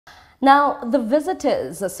Now, the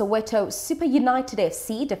visitors, Soweto Super United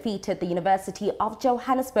FC, defeated the University of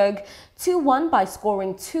Johannesburg 2-1 by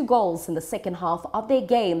scoring 2 goals in the second half of their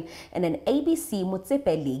game in an ABC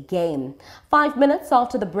Motsepe League game. 5 minutes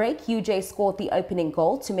after the break, UJ scored the opening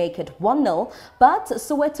goal to make it 1-0, but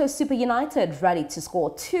Soweto Super United rallied to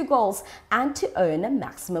score 2 goals and to earn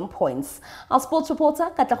maximum points. Our sports reporter,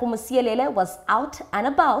 Motsepe was out and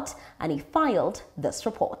about, and he filed this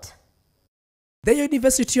report. The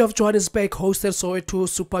University of Johannesburg hosted Soweto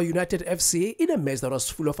Super United FC in a match that was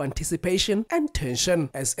full of anticipation and tension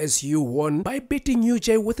as SU won by beating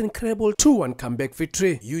UJ with incredible 2-1 comeback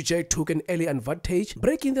victory. UJ took an early advantage,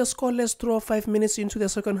 breaking the scoreless draw 5 minutes into the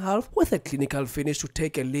second half with a clinical finish to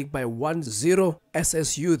take a lead by 1-0.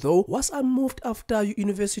 SSU, though, was unmoved after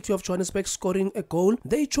University of Johannesburg scoring a goal.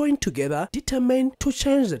 They joined together, determined to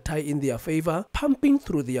change the tie in their favor, pumping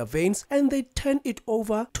through their veins, and they turned it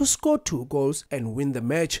over to score 2 goals and win the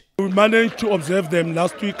match. We managed to observe them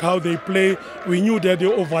last week how they play. We knew that they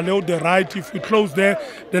overload the right. If we close there,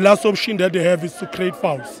 the last option that they have is to create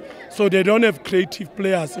fouls. So they don't have creative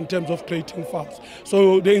players in terms of creating fouls.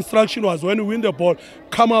 So the instruction was, when you win the ball,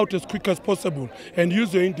 come out as quick as possible and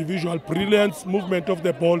use the individual brilliance, movement of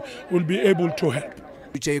the ball will be able to help.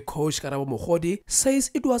 UJ coach Karabo says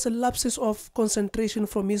it was a lapse of concentration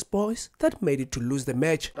from his boys that made it to lose the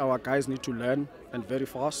match. Our guys need to learn, and very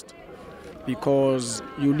fast, because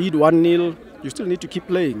you lead 1-0, you still need to keep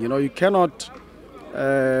playing. You cannot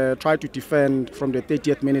try to defend from the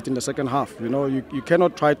 30th minute in the second half. You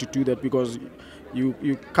cannot try to do that, because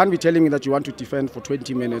you can't be telling me that you want to defend for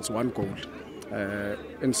 20 minutes, 1 goal.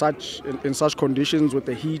 In such conditions, with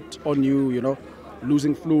the heat on you,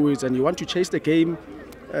 losing fluids, and you want to chase the game,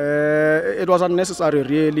 it was unnecessary,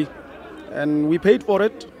 really. And we paid for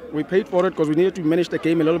it. We paid for it because we needed to manage the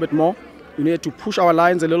game a little bit more. We needed to push our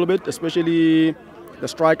lines a little bit, especially the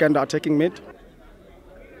strike and the attacking mid.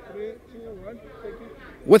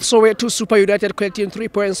 With Soweto Super United collecting 3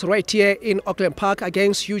 points right here in Auckland Park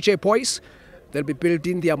against UJ boys, they'll be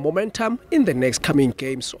building their momentum in the next coming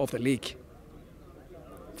games of the league.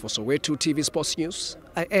 For Soweto TV Sports News,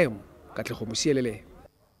 I am Motsepe.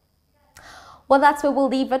 Well, that's where we'll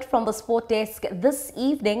leave it from the sport desk this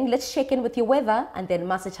evening. Let's check in with your weather, and then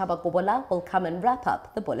Masachaba Gobola will come and wrap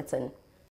up the bulletin.